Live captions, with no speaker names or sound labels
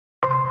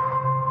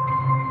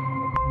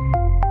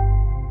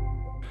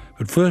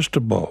But first to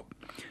Bob.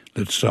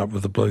 Let's start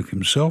with the bloke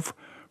himself,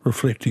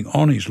 reflecting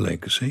on his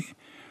legacy.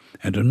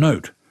 And a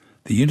note,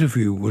 the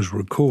interview was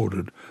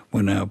recorded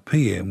when our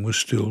PM was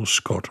still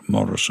Scott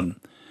Morrison.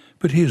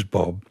 But here's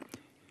Bob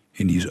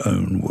in his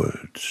own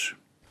words.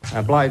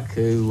 A bloke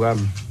who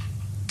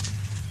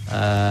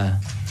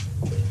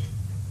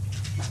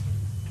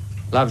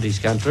loved his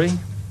country,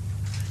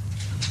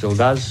 still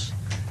does,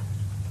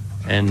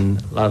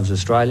 and loves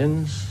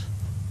Australians,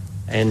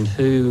 and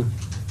who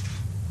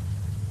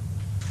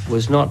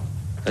was not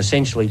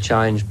essentially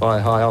changed by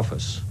high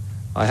office.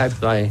 I hope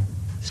they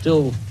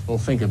still will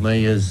think of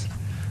me as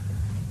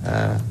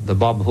the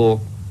Bob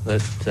Hawke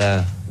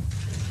that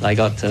they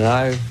got to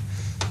know,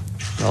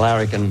 the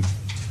larrikin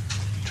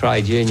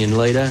trade union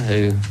leader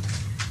who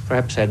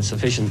perhaps had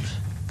sufficient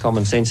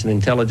common sense and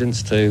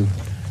intelligence to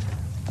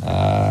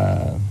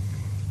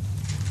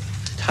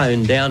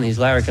tone down his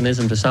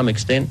larrikinism to some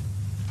extent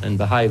and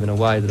behave in a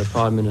way that a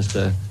Prime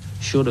Minister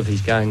should if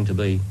he's going to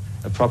be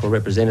a proper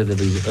representative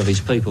of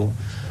his people,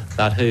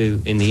 but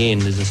who, in the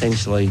end, is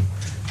essentially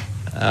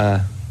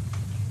a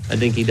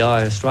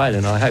dinky-die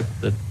Australian. I hope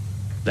that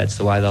that's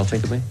the way they'll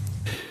think of me.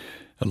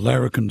 A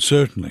larrikin,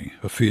 certainly,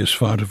 a fierce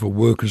fighter for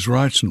workers'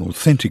 rights, an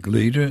authentic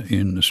leader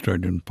in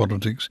Australian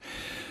politics.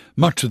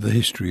 Much of the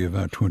history of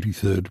our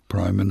 23rd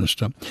Prime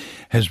Minister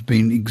has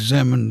been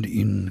examined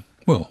in,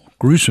 well,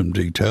 gruesome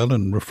detail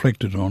and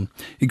reflected on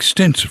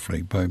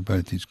extensively by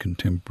both his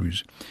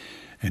contemporaries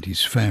and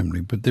his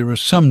family. But there are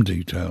some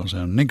details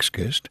our next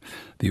guest,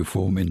 the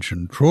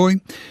aforementioned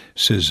Troy,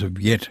 says have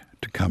yet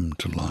to come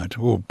to light,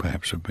 or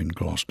perhaps have been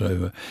glossed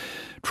over.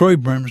 Troy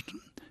Bramston,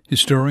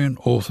 historian,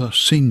 author,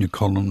 senior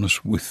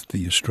columnist with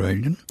The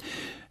Australian,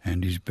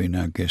 and he's been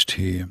our guest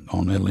here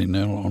on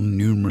LNL on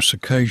numerous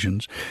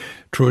occasions.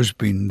 Troy's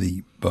been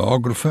the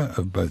biographer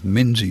of both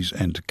Menzies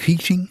and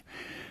Keating,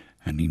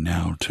 and he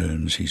now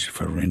turns his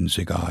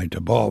forensic eye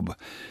to Bob.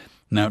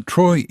 Now,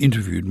 Troy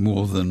interviewed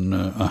more than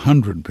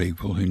 100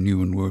 people who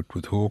knew and worked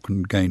with Hawke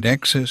and gained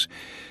access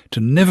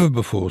to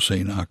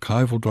never-before-seen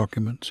archival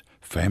documents,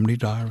 family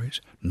diaries,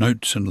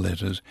 notes and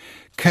letters,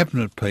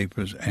 cabinet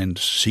papers and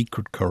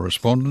secret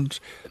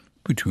correspondence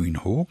between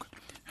Hawke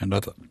and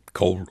other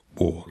Cold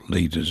War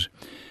leaders.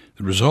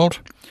 The result?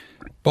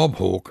 Bob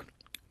Hawke,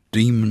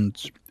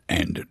 Demons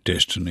and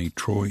Destiny.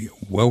 Troy,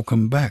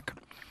 welcome back.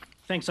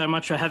 Thanks so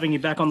much for having me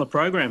back on the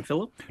program,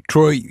 Philip.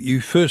 Troy, you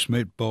first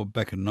met Bob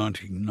back in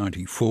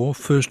 1994.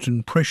 First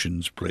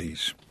impressions,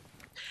 please.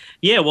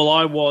 Yeah, well,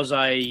 I was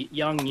a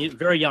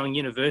very young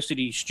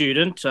university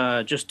student,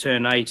 just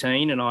turned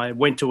 18, and I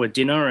went to a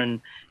dinner,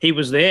 and he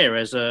was there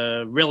as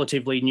a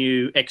relatively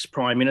new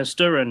ex-Prime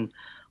Minister, and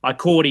I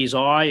caught his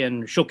eye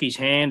and shook his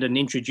hand and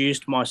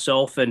introduced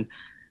myself, and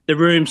the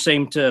room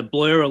seemed to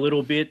blur a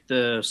little bit,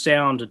 the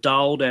sound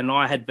dulled, and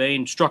I had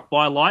been struck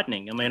by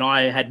lightning. I mean,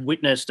 I had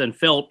witnessed and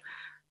felt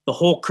the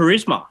Hawke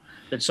charisma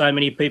that so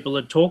many people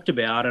had talked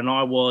about, and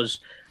I was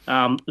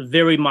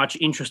very much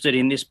interested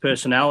in this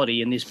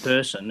personality and this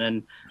person,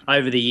 and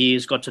over the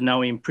years got to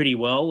know him pretty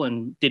well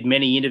and did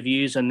many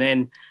interviews, and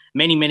then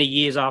many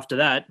years after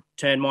that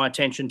turned my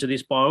attention to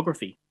this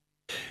biography.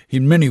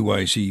 In many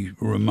ways he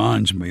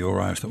reminds me, or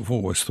I've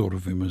always thought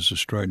of him as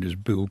Australia's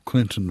Bill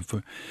Clinton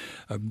for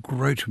a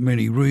great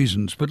many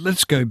reasons. But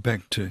let's go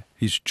back to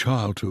his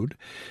childhood.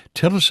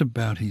 Tell us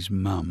about his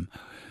mum,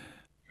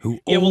 who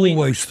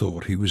always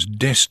thought he was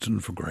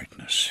destined for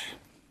greatness.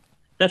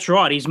 That's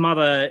right. His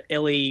mother,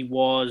 Ellie,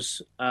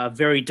 was a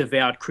very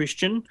devout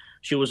Christian.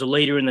 She was a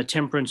leader in the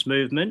temperance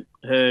movement.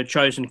 Her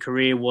chosen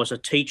career was a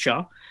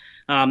teacher.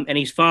 And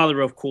his father,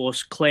 of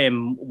course,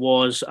 Clem,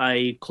 was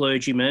a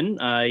clergyman,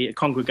 a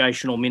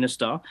congregational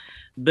minister.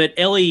 But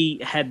Ellie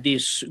had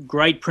this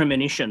great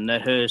premonition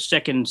that her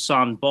second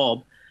son,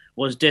 Bob,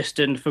 was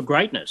destined for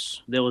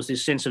greatness. There was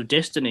this sense of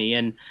destiny.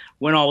 And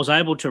when I was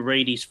able to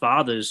read his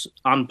father's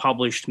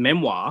unpublished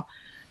memoir,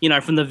 you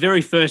know, from the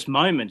very first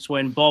moments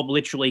when Bob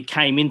literally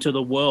came into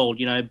the world,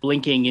 you know,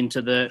 blinking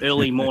into the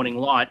early morning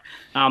light,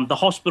 the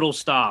hospital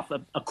staff,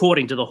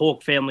 according to the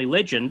Hawke family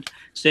legend,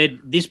 said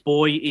this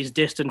boy is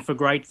destined for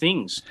great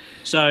things.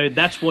 So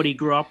that's what he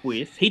grew up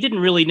with. He didn't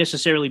really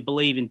necessarily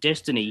believe in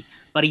destiny,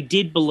 but he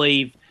did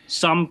believe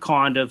some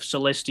kind of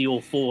celestial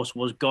force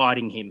was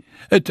guiding him.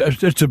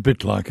 It's a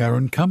bit like our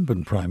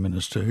incumbent Prime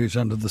Minister, who's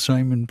under the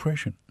same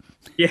impression.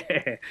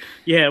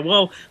 Yeah.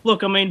 Well,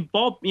 look, I mean,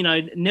 Bob, you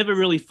know, never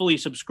really fully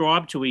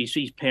subscribed to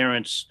his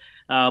parents'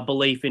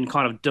 belief in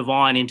kind of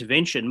divine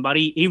intervention, but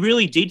he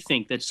really did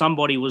think that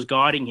somebody was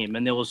guiding him,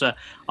 and there was a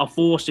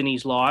force in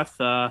his life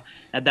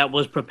that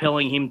was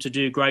propelling him to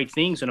do great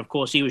things. And of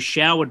course, he was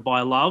showered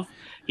by love.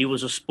 He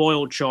was a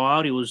spoiled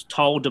child. He was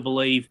told to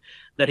believe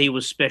that he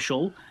was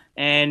special,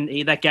 and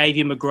that gave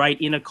him a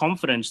great inner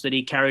confidence that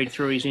he carried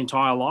through his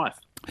entire life.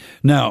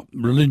 Now,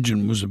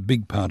 religion was a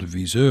big part of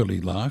his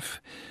early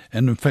life,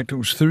 and in fact it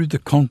was through the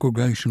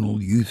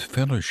Congregational Youth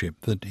Fellowship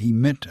that he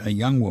met a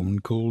young woman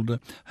called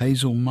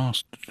Hazel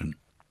Masterton.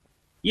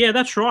 Yeah,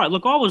 that's right.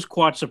 Look, I was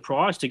quite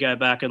surprised to go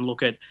back and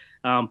look at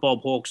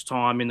Bob Hawke's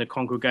time in the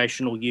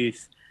Congregational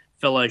Youth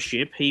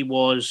fellowship, he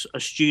was a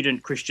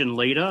student Christian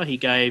leader. He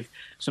gave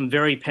some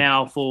very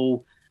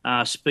powerful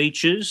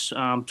speeches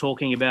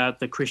talking about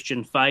the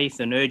Christian faith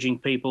and urging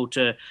people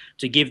to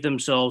give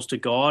themselves to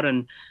God.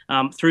 And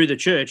through the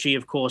church, he,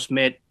 of course,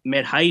 met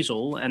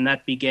Hazel, and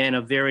that began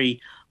a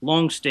very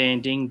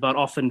long-standing but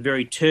often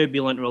very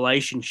turbulent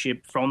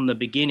relationship from the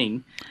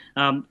beginning.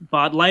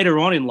 But later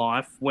on in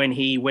life, when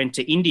he went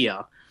to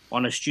India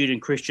on a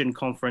student Christian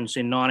conference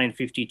in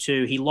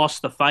 1952, he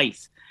lost the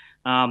faith.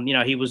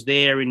 He was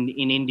there in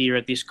India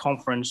at this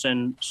conference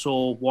and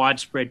saw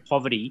widespread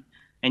poverty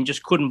and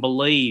just couldn't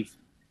believe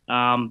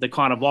the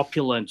kind of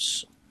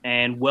opulence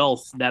and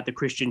wealth that the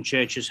Christian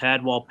churches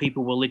had while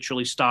people were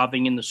literally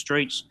starving in the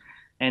streets.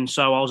 And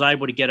so I was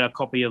able to get a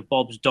copy of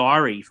Bob's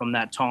diary from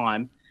that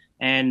time,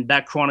 and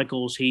that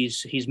chronicles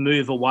his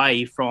move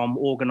away from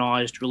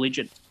organised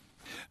religion.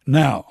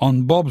 Now,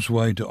 on Bob's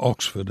way to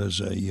Oxford as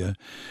a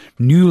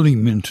newly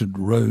minted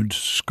Rhodes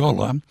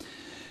Scholar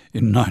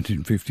in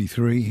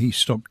 1953, he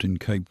stopped in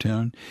Cape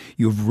Town.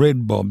 You've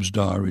read Bob's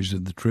diaries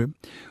of the trip.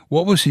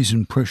 What was his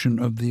impression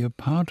of the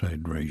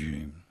apartheid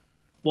regime?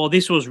 Well,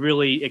 this was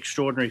really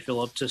extraordinary,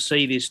 Philip, to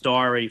see this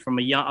diary from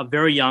a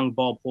very young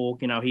Bob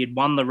Hawke. He had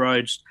won the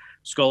Rhodes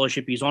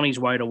Scholarship. He's on his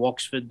way to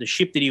Oxford. The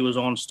ship that he was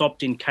on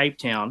stopped in Cape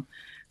Town,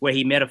 where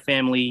he met a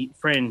family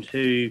friend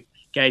who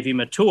gave him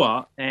a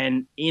tour.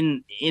 And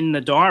in the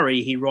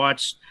diary, he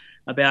writes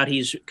about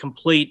his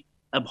complete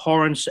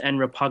abhorrence and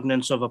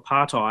repugnance of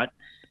apartheid,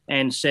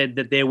 and said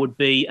that there would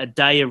be a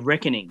day of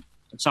reckoning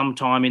at some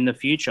time in the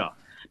future.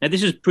 Now,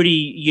 this is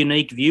pretty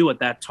unique view at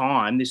that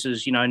time. This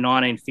is,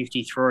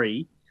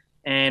 1953.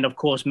 And of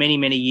course, many,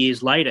 many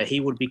years later,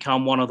 he would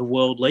become one of the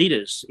world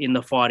leaders in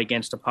the fight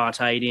against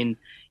apartheid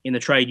in the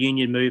trade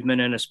union movement,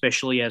 and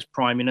especially as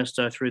Prime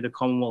Minister through the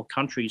Commonwealth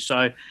countries.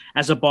 So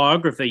as a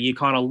biographer, you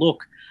kind of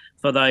look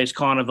for those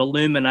kind of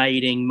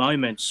illuminating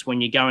moments when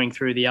you're going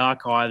through the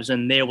archives.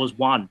 And there was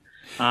one,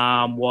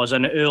 was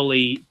an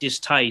early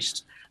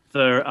distaste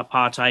for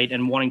apartheid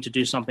and wanting to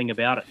do something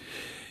about it.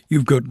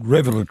 You've got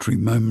revelatory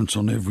moments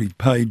on every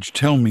page.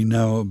 Tell me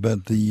now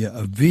about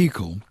a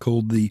vehicle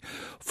called the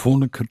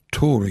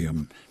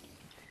Fornicatorium.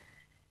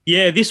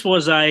 Yeah, this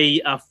was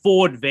a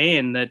Ford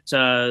van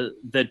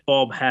that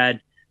Bob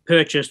had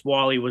purchased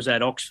while he was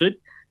at Oxford,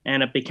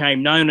 and it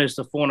became known as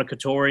the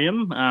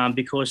Fornicatorium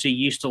because he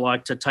used to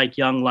like to take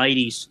young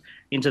ladies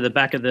into the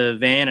back of the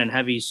van and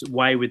have his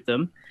way with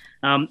them.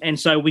 And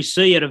so we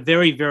see at a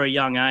very, very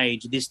young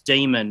age this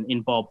demon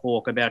in Bob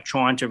Hawke about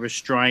trying to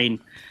restrain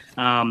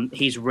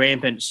his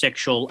rampant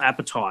sexual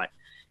appetite.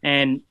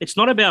 And it's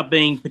not about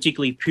being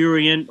particularly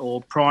prurient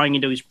or prying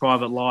into his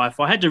private life.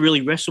 I had to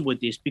really wrestle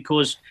with this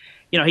because,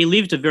 he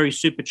lived a very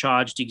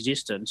supercharged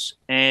existence,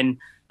 and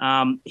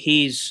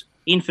his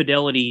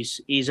infidelities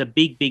is a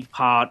big, big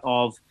part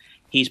of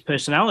his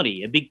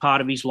personality, a big part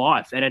of his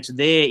life. And it's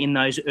there in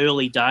those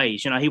early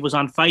days. He was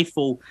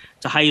unfaithful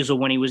to Hazel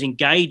when he was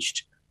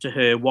engaged to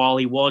her while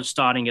he was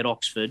starting at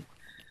Oxford.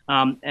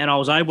 And I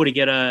was able to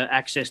get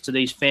access to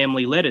these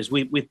family letters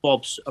with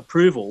Bob's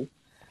approval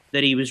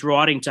that he was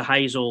writing to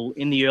Hazel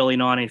in the early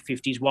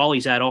 1950s while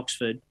he's at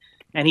Oxford.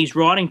 And he's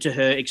writing to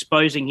her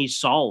exposing his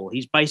soul.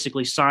 He's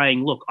basically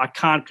saying, look, I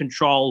can't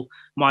control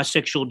my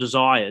sexual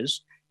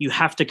desires. You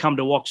have to come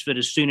to Oxford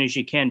as soon as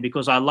you can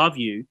because I love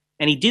you.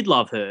 And he did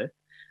love her,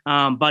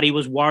 but he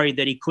was worried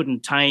that he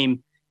couldn't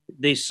tame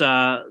this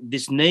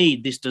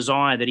need, this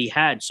desire that he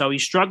had. So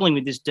he's struggling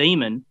with this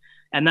demon,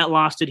 and that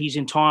lasted his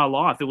entire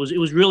life. It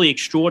was really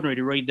extraordinary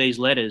to read these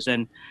letters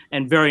and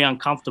very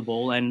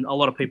uncomfortable, and a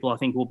lot of people, I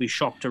think, will be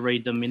shocked to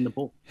read them in the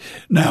book.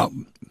 Now,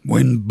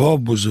 when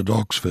Bob was at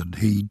Oxford,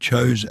 he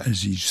chose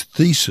as his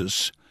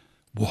thesis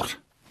what?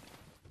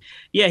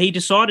 Yeah, he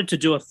decided to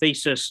do a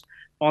thesis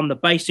on the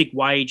basic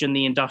wage and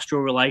the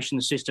industrial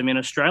relations system in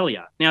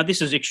Australia. Now,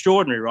 this is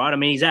extraordinary, right? I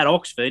mean, he's at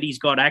Oxford, he's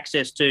got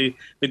access to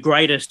the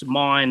greatest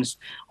minds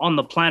on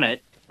the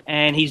planet,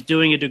 and he's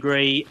doing a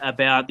degree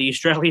about the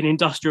Australian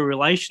industrial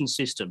relations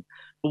system.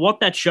 But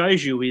what that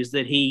shows you is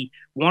that he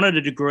wanted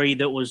a degree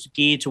that was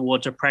geared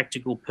towards a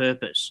practical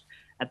purpose.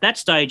 At that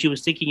stage, he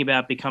was thinking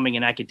about becoming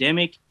an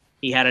academic.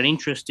 He had an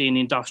interest in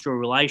industrial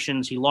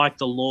relations, he liked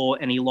the law,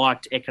 and he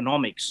liked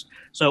economics.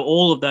 So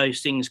all of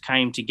those things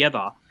came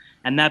together,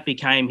 and that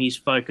became his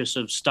focus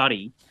of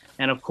study.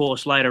 And of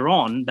course, later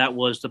on, that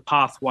was the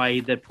pathway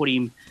that put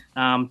him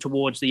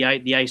towards the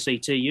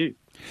ACTU.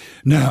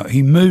 Now,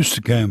 he moves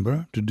to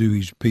Canberra to do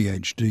his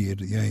PhD at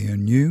the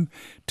ANU.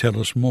 Tell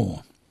us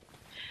more.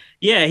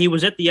 Yeah, he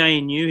was at the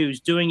ANU. He was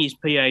doing his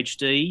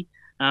PhD.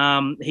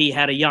 He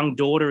had a young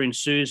daughter in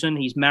Susan.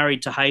 He's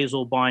married to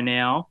Hazel by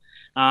now,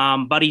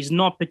 but he's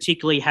not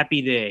particularly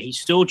happy there. He's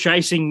still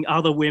chasing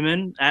other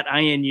women at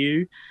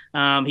ANU.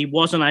 He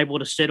wasn't able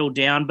to settle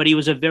down, but he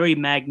was a very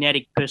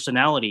magnetic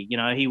personality.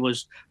 He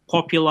was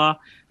popular.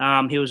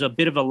 He was a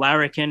bit of a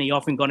larrikin. He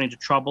often got into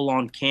trouble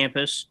on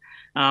campus.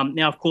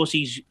 Now, of course,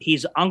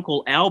 his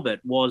uncle Albert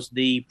was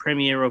the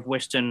Premier of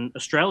Western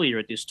Australia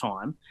at this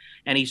time,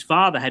 and his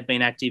father had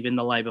been active in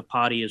the Labor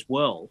Party as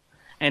well.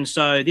 And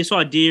so this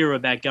idea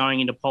about going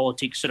into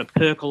politics sort of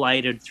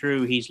percolated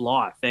through his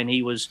life, and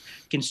he was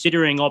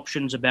considering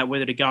options about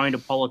whether to go into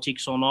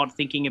politics or not,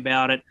 thinking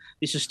about it.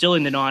 This is still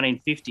in the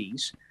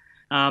 1950s.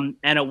 And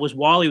it was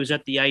while he was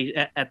at the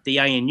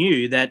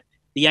ANU that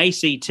the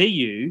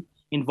ACTU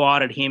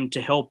invited him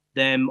to help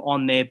them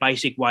on their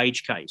basic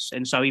wage case.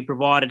 And so he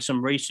provided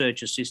some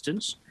research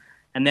assistance.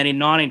 And then in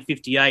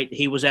 1958,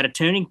 he was at a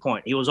turning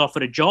point. He was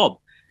offered a job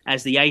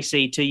as the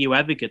ACTU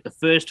advocate, the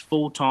first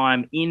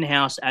full-time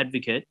in-house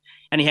advocate,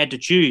 and he had to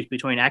choose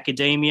between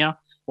academia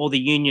or the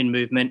union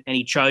movement, and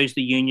he chose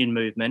the union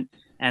movement,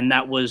 and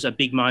that was a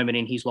big moment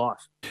in his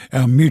life.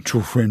 Our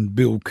mutual friend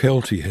Bill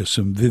Kelty has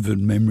some vivid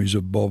memories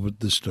of Bob at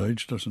this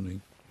stage, doesn't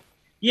he?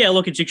 Yeah,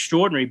 look, it's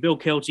extraordinary. Bill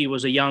Kelty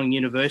was a young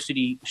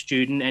university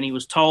student, and he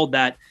was told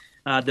that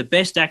the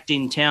best act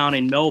in town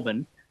in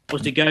Melbourne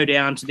was to go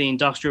down to the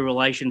Industrial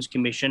Relations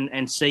Commission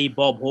and see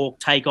Bob Hawke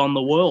take on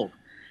the world.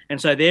 And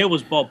so there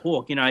was Bob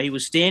Hawke. You know, he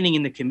was standing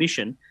in the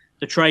commission.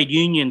 The trade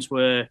unions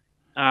were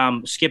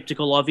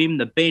sceptical of him.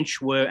 The bench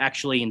were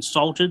actually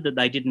insulted that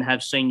they didn't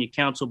have senior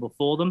counsel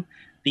before them.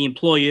 The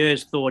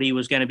employers thought he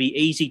was going to be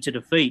easy to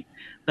defeat.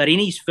 But in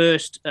his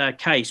first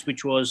case,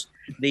 which was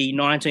the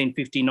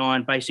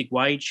 1959 basic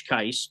wage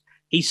case,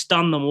 he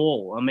stunned them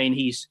all. I mean,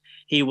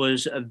 he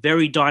was a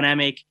very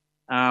dynamic,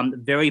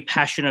 very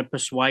passionate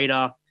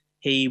persuader.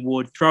 He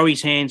would throw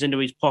his hands into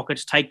his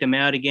pockets, take them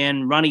out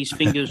again, run his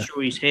fingers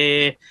through his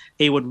hair.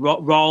 He would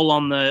roll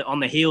on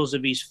the heels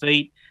of his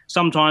feet.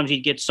 Sometimes he'd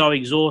get so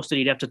exhausted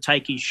he'd have to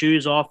take his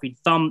shoes off. He'd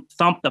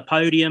thump the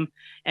podium.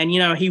 And, you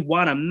know, he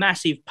won a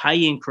massive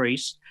pay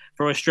increase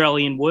for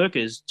Australian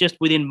workers just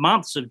within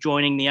months of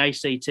joining the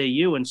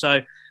ACTU. And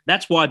so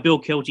that's why Bill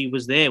Kelty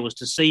was there, was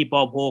to see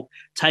Bob Hawke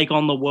take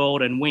on the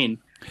world and win.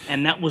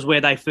 And that was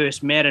where they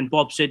first met. And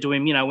Bob said to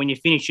him, you know, when you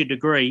finish your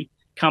degree,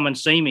 come and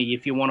see me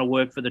if you want to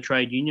work for the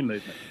trade union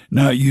movement.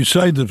 Now, you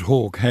say that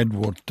Hawke had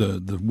what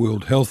the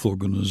World Health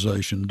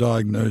Organization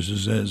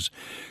diagnoses as,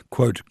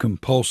 quote,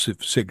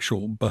 compulsive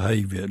sexual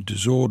behaviour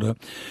disorder,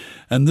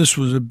 and this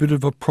was a bit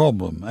of a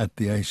problem at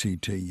the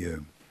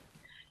ACTU.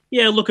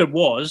 Yeah, look, it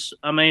was.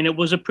 I mean, it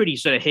was a pretty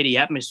sort of heady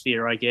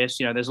atmosphere, I guess.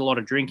 You know, there's a lot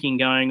of drinking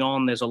going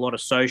on. There's a lot of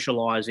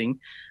socialising.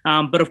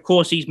 But, of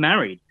course, he's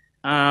married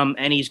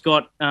and he's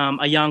got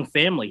a young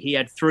family. He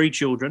had 3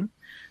 children.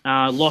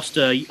 Lost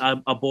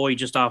a boy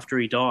just after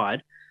he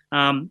died.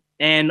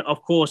 And,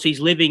 of course,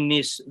 he's living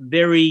this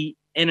very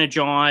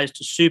energised,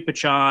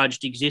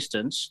 supercharged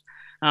existence,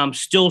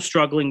 still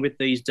struggling with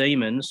these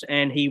demons.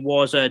 And he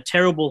was a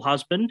terrible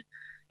husband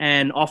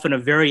and often a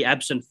very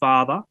absent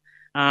father.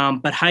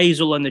 But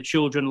Hazel and the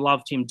children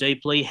loved him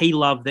deeply. He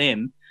loved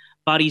them.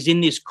 But he's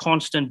in this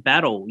constant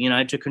battle, you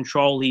know, to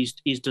control his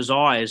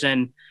desires.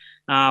 And,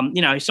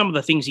 you know, some of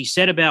the things he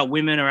said about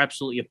women are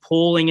absolutely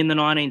appalling in the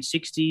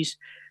 1960s.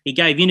 He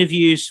gave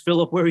interviews,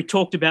 Philip, where he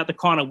talked about the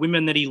kind of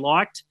women that he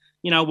liked,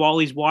 you know, while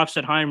his wife's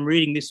at home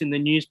reading this in the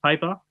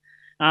newspaper.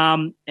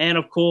 And,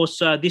 of course,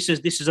 this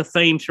is a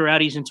theme throughout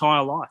his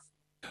entire life.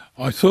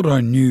 I thought I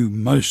knew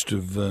most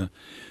of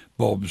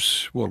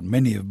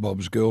many of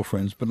Bob's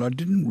girlfriends, but I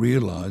didn't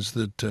realise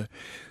that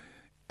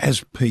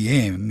as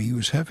PM he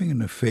was having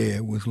an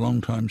affair with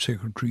longtime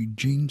Secretary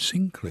Jean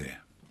Sinclair.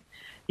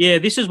 Yeah,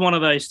 this is one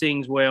of those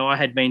things where I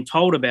had been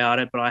told about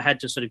it, but I had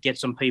to sort of get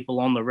some people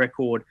on the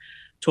record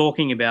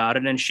talking about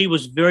it. And she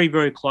was very,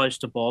 very close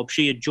to Bob.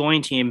 She had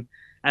joined him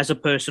as a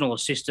personal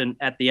assistant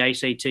at the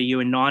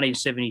ACTU in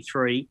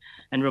 1973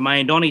 and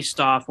remained on his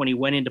staff when he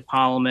went into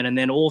Parliament and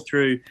then all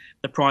through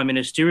the prime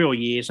ministerial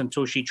years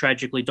until she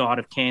tragically died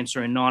of cancer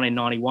in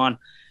 1991.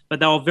 But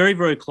they were very,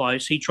 very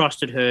close. He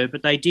trusted her,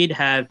 but they did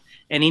have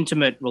an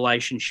intimate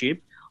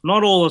relationship.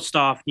 Not all the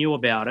staff knew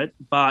about it,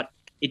 but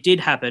it did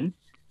happen.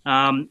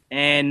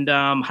 And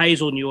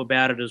Hazel knew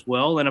about it as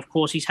well. And, of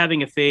course, he's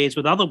having affairs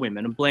with other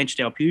women, and Blanche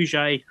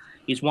Delpuget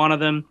is one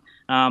of them.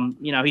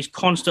 You know, he's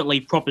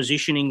constantly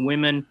propositioning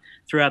women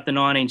throughout the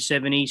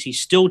 1970s. He's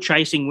still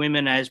chasing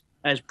women as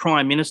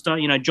Prime Minister.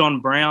 You know,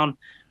 John Brown,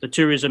 the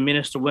tourism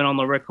minister, went on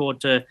the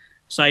record to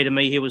say to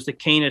me he was the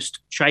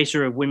keenest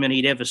chaser of women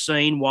he'd ever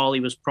seen while he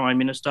was Prime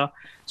Minister.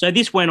 So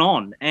this went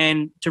on.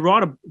 And to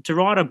write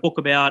a book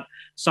about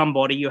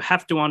somebody, you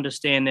have to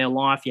understand their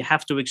life. You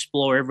have to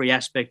explore every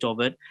aspect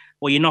of it,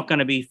 or you're not going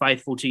to be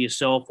faithful to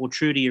yourself or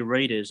true to your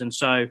readers. And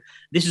so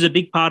this is a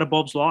big part of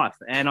Bob's life,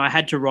 and I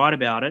had to write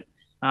about it.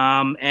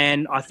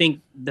 And I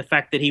think the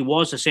fact that he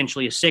was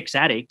essentially a sex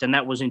addict, and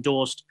that was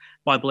endorsed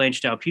by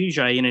Blanche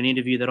Delpuget in an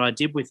interview that I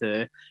did with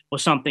her,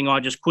 was something I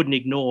just couldn't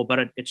ignore,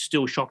 but it's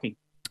still shocking.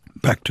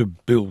 Back to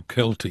Bill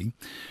Kelty,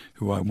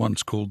 who I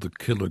once called the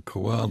killer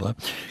koala.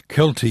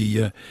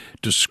 Kelty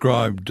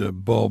described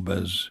Bob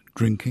as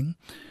drinking,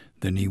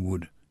 then he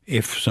would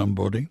F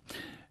somebody,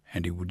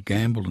 and he would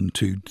gamble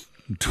until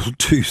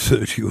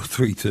 2:30 or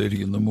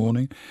 3:30 in the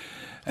morning.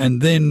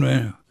 And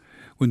then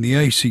when the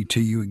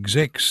ACTU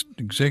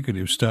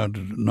executive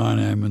started at 9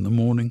 a.m. in the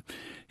morning,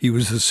 he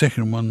was the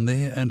second one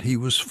there and he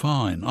was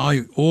fine.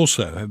 I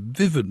also have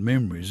vivid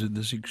memories of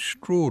this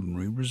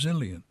extraordinary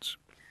resilience.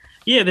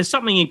 Yeah, there's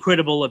something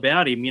incredible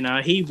about him. You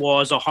know, he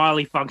was a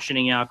highly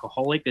functioning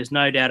alcoholic. There's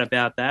no doubt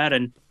about that.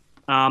 And,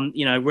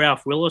 you know,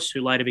 Ralph Willis,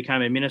 who later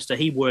became a minister,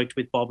 he worked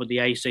with Bob at the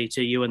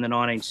ACTU in the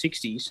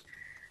 1960s.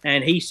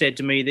 And he said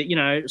to me that, you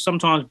know,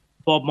 sometimes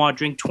Bob might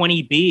drink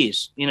 20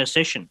 beers in a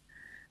session.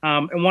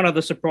 And one of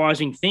the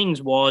surprising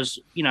things was,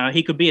 you know,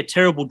 he could be a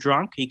terrible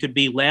drunk. He could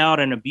be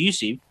loud and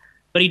abusive,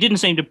 but he didn't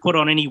seem to put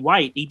on any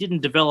weight. He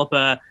didn't develop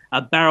a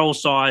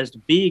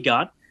barrel-sized beer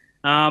gut,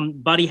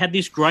 but he had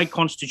this great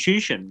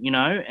constitution, you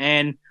know,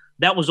 and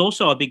that was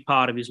also a big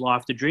part of his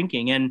life, the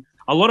drinking. And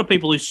a lot of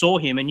people who saw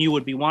him, and you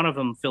would be one of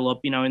them, Philip,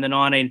 you know, in the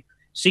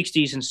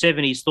 1960s and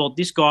 70s, thought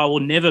this guy will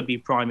never be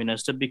Prime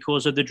Minister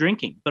because of the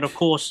drinking. But, of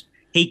course,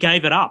 he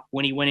gave it up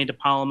when he went into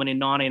Parliament in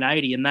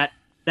 1980, and that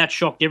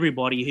shocked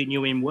everybody who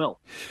knew him well.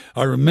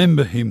 I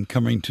remember him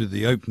coming to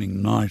the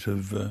opening night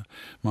of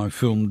my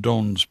film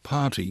Don's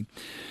Party,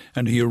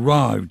 and he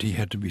arrived. He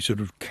had to be sort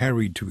of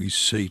carried to his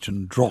seat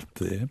and dropped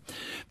there.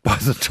 By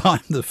the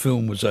time the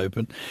film was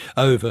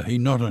over, he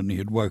not only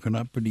had woken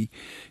up, but he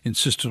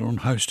insisted on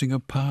hosting a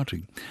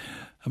party.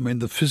 I mean,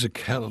 the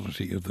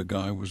physicality of the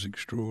guy was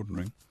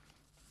extraordinary.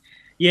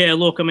 Yeah,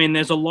 look, I mean,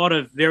 there's a lot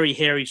of very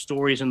hairy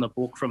stories in the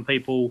book from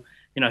people,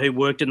 you know, who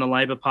worked in the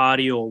Labor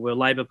Party or were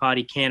Labor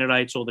Party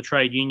candidates or the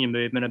trade union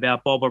movement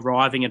about Bob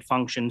arriving at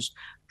functions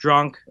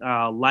drunk,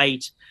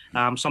 late,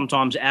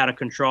 sometimes out of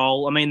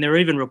control. I mean, there are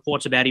even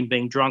reports about him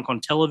being drunk on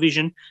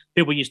television.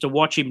 People used to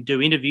watch him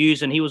do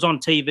interviews, and he was on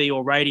TV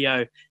or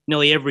radio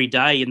nearly every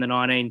day in the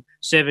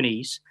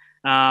 1970s.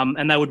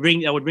 And they would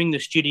ring the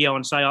studio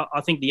and say,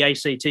 I think the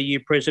ACTU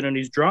president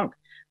is drunk.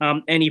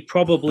 And he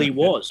probably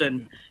was.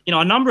 And, you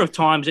know, a number of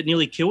times it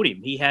nearly killed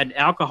him. He had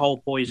alcohol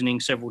poisoning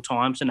several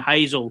times, and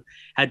Hazel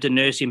had to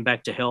nurse him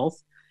back to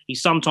health. He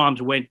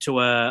sometimes went to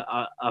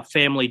a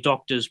family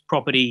doctor's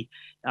property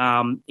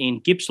in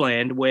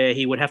Gippsland where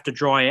he would have to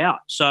dry out.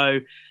 So,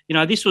 you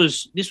know, this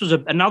was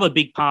another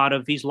big part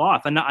of his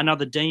life,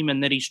 another demon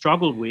that he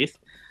struggled with.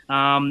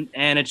 And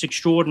it's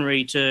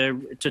extraordinary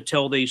to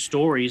tell these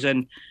stories.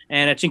 And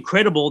it's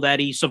incredible that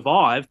he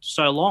survived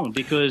so long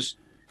because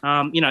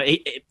you know,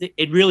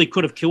 it really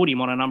could have killed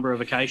him on a number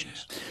of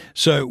occasions.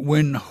 So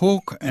when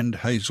Hawke and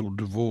Hazel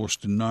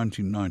divorced in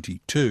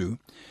 1992,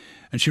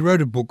 and she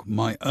wrote a book,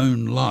 My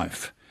Own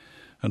Life,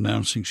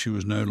 announcing she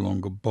was no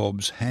longer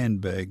Bob's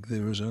handbag,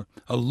 there was a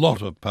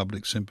lot of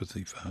public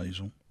sympathy for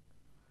Hazel.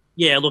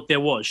 Yeah, look, there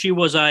was. She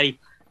was a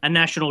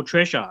national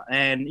treasure.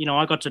 And, you know,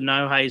 I got to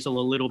know Hazel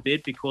a little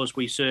bit because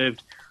we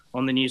served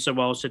on the New South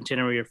Wales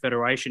Centenary of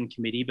Federation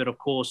Committee. But, of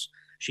course,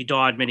 she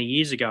died many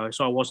years ago,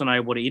 so I wasn't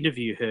able to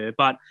interview her.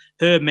 But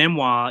her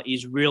memoir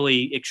is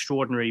really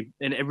extraordinary,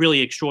 and a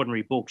really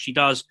extraordinary book. She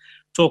does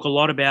talk a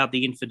lot about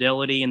the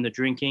infidelity and the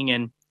drinking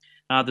and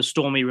the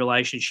stormy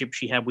relationship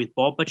she had with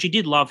Bob. But she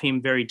did love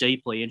him very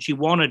deeply, and she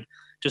wanted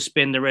to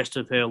spend the rest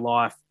of her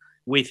life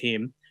with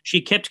him.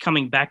 She kept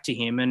coming back to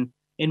him. And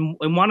in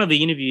one of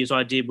the interviews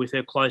I did with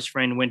her close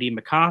friend, Wendy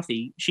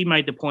McCarthy, she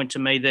made the point to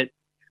me that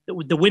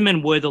the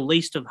women were the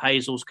least of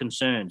Hazel's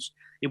concerns.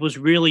 It was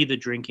really the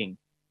drinking.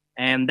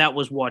 And that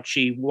was what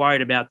she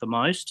worried about the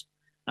most.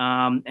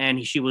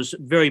 And she was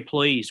very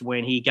pleased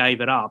when he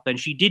gave it up. And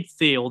she did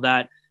feel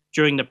that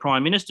during the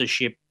prime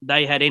ministership,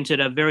 they had entered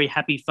a very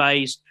happy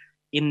phase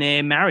in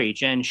their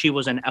marriage. And she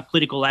was a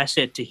political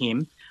asset to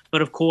him.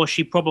 But of course,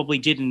 she probably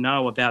didn't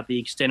know about the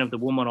extent of the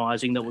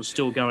womanizing that was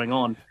still going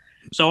on.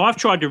 So I've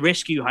tried to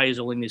rescue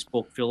Hazel in this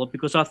book, Philip,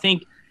 because I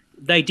think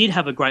they did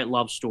have a great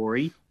love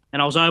story.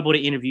 And I was able to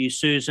interview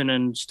Susan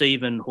and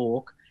Stephen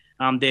Hawke,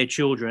 their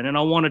children. And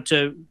I wanted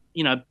to,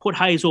 you know, put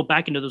Hazel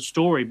back into the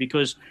story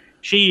because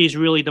she is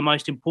really the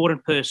most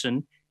important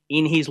person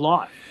in his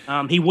life.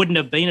 He wouldn't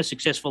have been a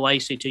successful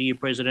ACTU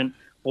president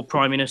or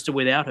prime minister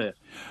without her.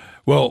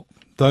 Well,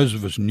 those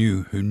of us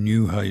who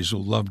knew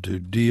Hazel loved her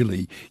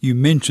dearly. You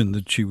mentioned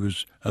that she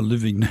was a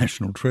living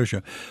national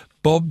treasure.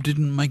 Bob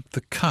didn't make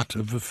the cut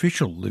of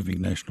official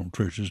living national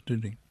treasures,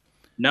 did he?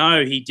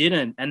 No, he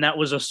didn't. And that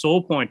was a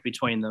sore point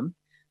between them.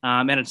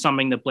 And it's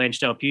something that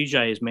Blanche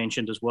Puget has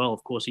mentioned as well,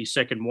 of course, his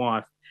second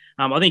wife.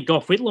 I think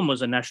Gough Whitlam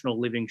was a national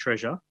living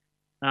treasure.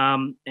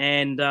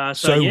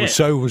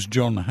 So was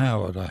John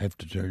Howard, I have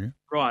to tell you.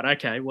 Right,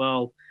 okay,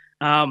 well,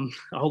 I'll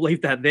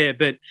leave that there.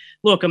 But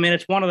look, I mean,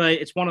 it's one of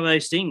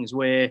those things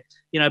where,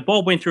 you know,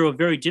 Bob went through a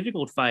very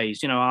difficult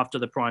phase, you know, after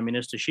the prime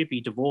ministership.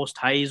 He divorced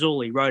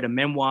Hazel. He wrote a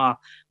memoir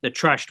that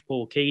trashed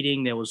Paul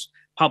Keating. There was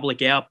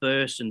public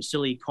outbursts and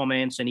silly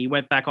comments, and he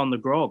went back on the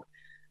grog.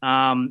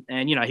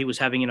 And, you know, he was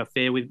having an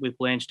affair with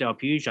Blanche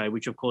Puget,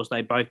 which, of course,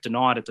 they both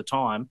denied at the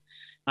time.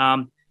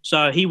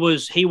 So he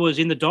was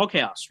in the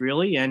doghouse,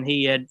 really, and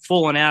he had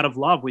fallen out of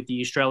love with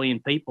the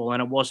Australian people.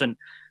 And it wasn't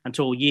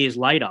until years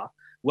later,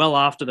 well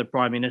after the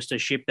prime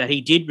ministership, that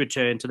he did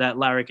return to that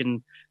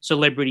larrikin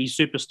celebrity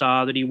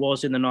superstar that he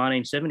was in the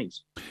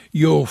 1970s.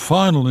 Your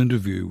final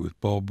interview with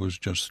Bob was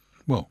just,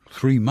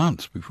 3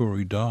 months before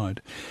he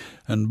died.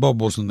 And Bob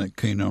wasn't that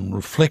keen on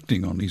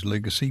reflecting on his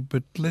legacy,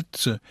 but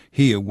let's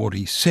hear what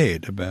he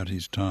said about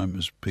his time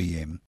as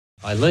PM.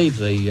 I leave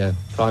the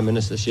prime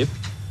ministership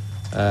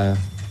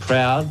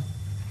proud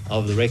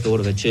of the record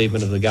of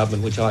achievement of the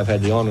government which I've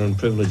had the honour and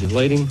privilege of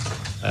leading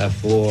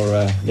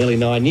for nearly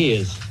 9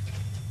 years.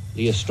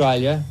 The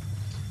Australia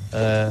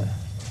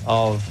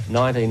of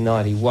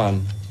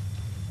 1991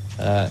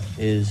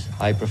 is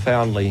a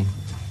profoundly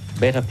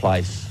better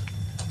place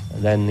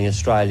than the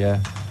Australia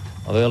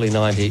of early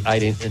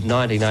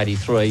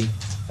 1983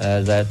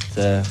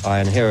 that I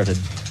inherited.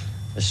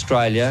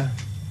 Australia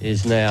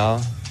is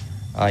now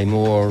a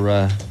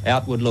more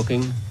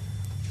outward-looking,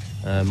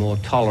 more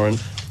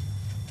tolerant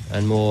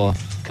and more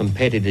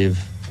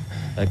competitive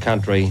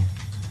country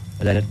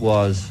than it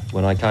was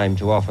when I came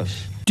to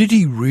office. Did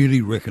he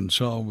really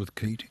reconcile with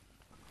Keating?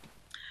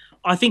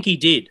 I think he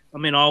did. I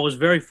mean, I was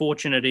very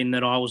fortunate in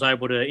that I was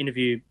able to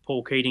interview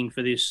Paul Keating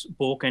for this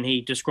book, and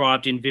he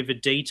described in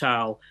vivid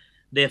detail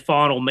their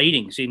final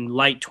meetings in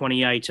late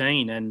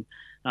 2018. And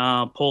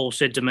Paul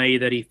said to me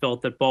that he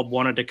felt that Bob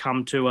wanted to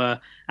come to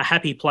a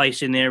happy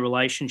place in their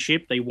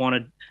relationship. They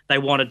wanted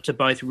to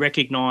both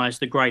recognise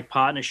the great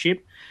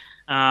partnership,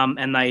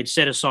 and they had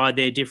set aside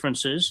their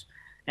differences.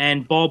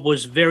 And Bob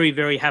was very,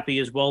 very happy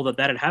as well that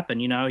had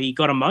happened. You know, he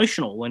got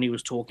emotional when he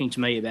was talking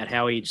to me about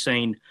how he'd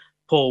seen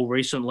Paul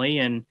recently,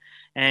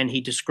 and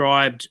he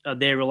described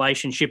their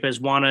relationship as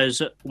one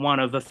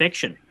of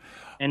affection.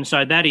 And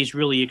so that is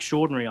really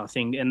extraordinary, I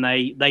think. And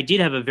they did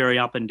have a very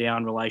up and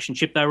down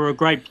relationship. They were a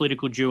great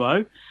political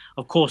duo.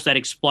 Of course, that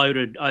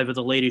exploded over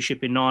the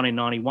leadership in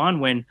 1991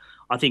 when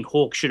I think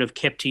Hawke should have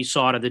kept his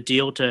side of the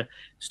deal to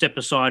step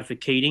aside for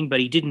Keating,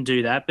 but he didn't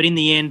do that. But in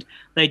the end,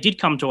 they did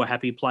come to a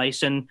happy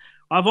place. And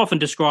I've often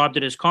described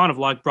it as kind of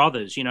like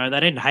brothers. You know, they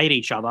didn't hate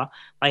each other.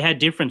 They had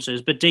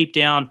differences, but deep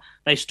down,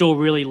 they still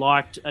really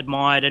liked,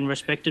 admired and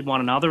respected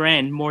one another.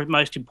 And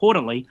most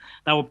importantly,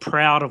 they were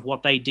proud of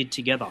what they did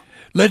together.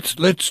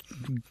 Let's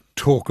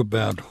talk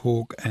about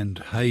Hawke and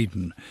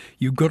Hayden.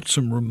 You've got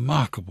some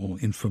remarkable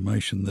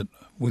information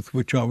with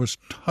which I was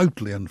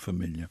totally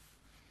unfamiliar.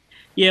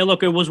 Yeah,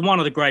 look, it was one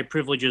of the great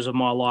privileges of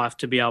my life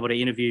to be able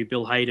to interview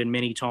Bill Hayden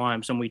many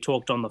times, and we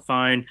talked on the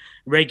phone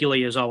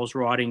regularly as I was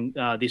writing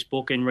this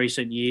book in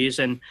recent years,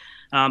 and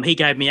he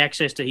gave me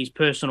access to his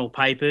personal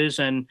papers,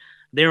 and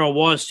there I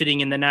was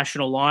sitting in the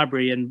National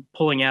Library and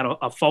pulling out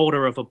a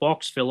folder of a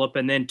box, Philip,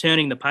 and then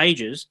turning the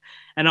pages,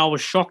 and I was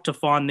shocked to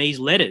find these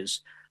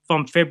letters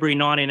from February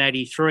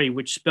 1983,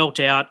 which spelt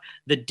out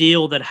the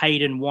deal that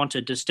Hayden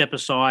wanted to step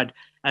aside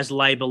as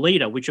Labor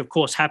leader, which of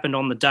course happened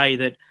on the day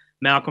that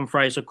Malcolm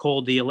Fraser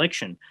called the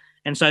election.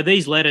 And so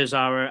these letters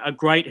are a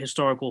great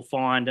historical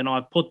find, and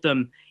I've put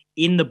them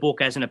in the book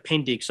as an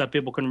appendix so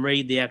people can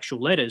read the actual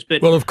letters.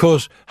 But well, of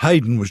course,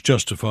 Hayden was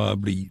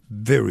justifiably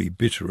very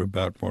bitter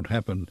about what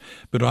happened,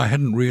 but I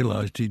hadn't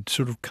realised he'd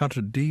sort of cut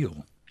a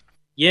deal.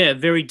 Yeah, a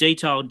very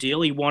detailed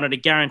deal. He wanted a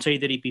guarantee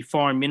that he'd be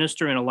foreign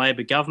minister in a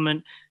Labor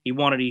government. He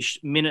wanted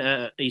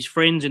his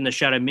friends in the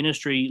shadow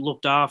ministry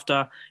looked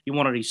after. He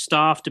wanted his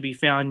staff to be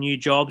found new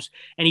jobs.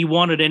 And he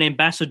wanted an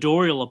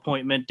ambassadorial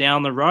appointment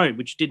down the road,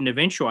 which didn't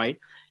eventuate.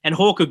 And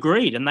Hawke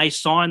agreed, and they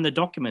signed the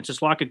documents.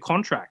 It's like a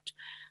contract.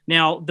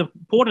 Now, the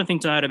important thing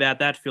to note about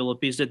that,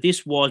 Philip, is that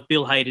this was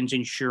Bill Hayden's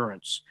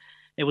insurance.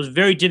 It was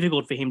very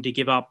difficult for him to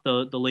give up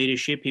the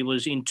leadership. He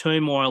was in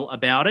turmoil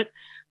about it.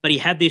 But he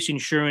had this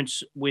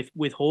insurance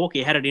with Hawke.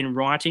 He had it in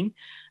writing.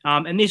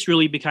 And this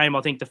really became,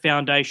 I think, the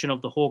foundation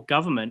of the Hawke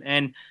government.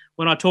 And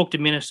when I talked to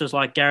ministers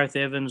like Gareth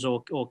Evans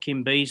or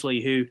Kim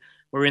Beazley, who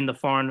were in the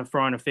foreign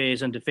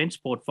affairs and defence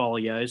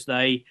portfolios,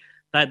 they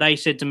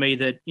said to me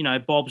that, you know,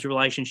 Bob's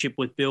relationship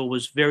with Bill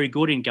was very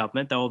good in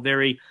government. They were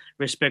very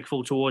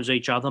respectful towards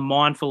each other,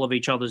 mindful of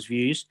each other's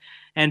views.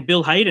 And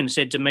Bill Hayden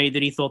said to me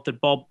that he thought that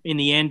Bob, in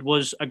the end,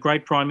 was a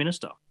great Prime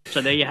Minister.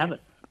 So there you have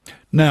it.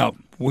 Now,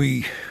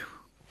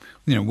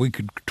 we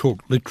could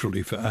talk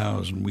literally for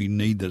hours, and we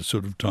need that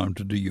sort of time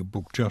to do your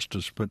book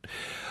justice. But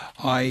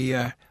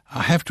I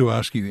have to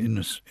ask you,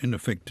 in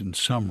effect, in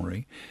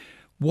summary,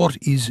 what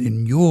is,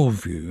 in your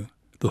view,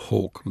 the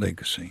Hawke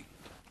legacy?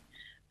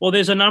 Well,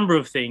 there's a number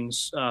of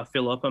things,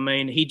 Philip. I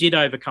mean, he did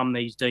overcome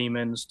these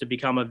demons to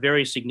become a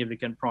very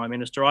significant Prime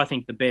Minister. I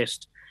think the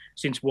best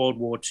since World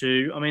War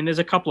II. I mean, there's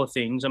a couple of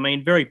things. I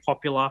mean, very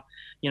popular,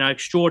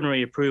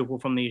 extraordinary approval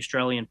from the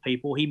Australian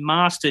people. He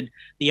mastered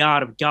the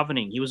art of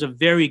governing. He was a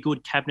very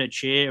good cabinet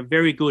chair, a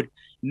very good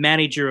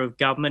manager of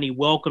government. He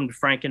welcomed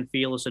frank and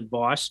fearless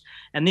advice.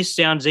 And this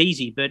sounds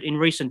easy, but in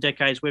recent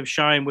decades, we've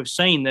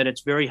seen that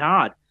it's very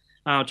hard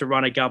to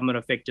run a government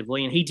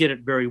effectively, and he did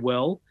it very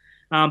well.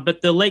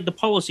 But the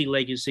policy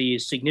legacy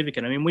is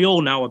significant. I mean, we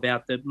all know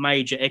about the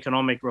major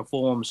economic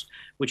reforms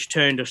which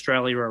turned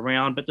Australia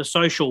around, but the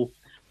social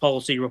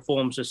policy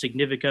reforms are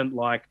significant,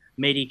 like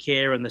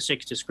Medicare and the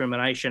Sex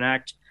Discrimination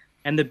Act.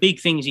 And the big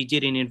things he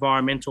did in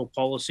environmental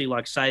policy,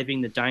 like saving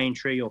the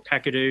Daintree or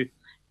Kakadu.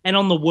 And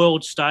on the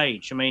world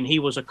stage, I mean, he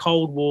was a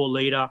Cold War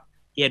leader.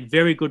 He had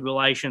very good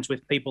relations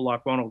with people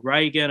like Ronald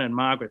Reagan and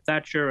Margaret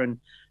Thatcher and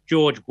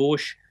George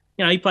Bush.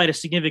 He played a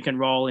significant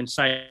role in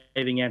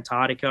saving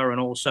Antarctica and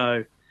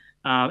also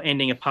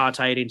ending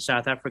apartheid in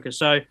South Africa.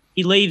 So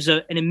he leaves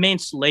an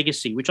immense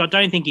legacy, which I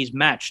don't think is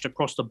matched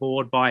across the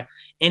board by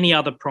any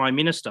other Prime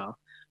Minister.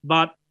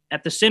 But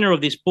at the centre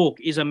of this book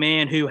is a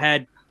man who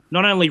had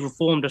not only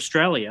reformed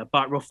Australia,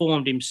 but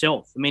reformed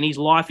himself. I mean, his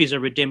life is a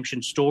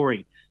redemption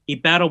story. He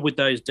battled with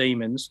those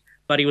demons,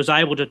 but he was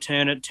able to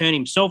turn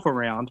himself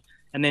around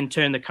and then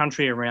turn the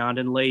country around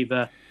and leave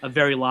a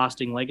very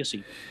lasting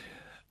legacy.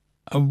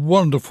 A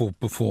wonderful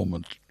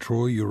performance,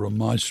 Troy. You're a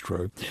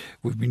maestro.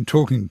 We've been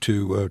talking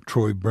to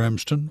Troy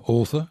Bramston,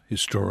 author,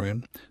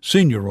 historian,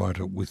 senior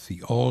writer with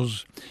The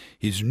Oz.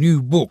 His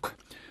new book,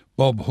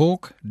 Bob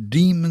Hawke,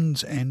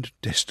 Demons and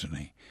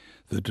Destiny,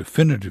 the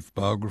definitive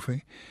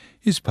biography,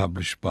 is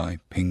published by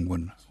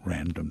Penguin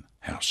Random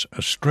House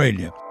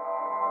Australia.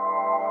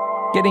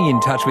 Getting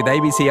in touch with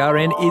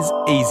ABCRN is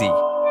easy.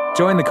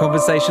 Join the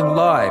conversation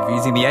live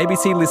using the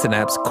ABC Listen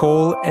app's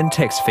call and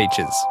text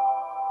features.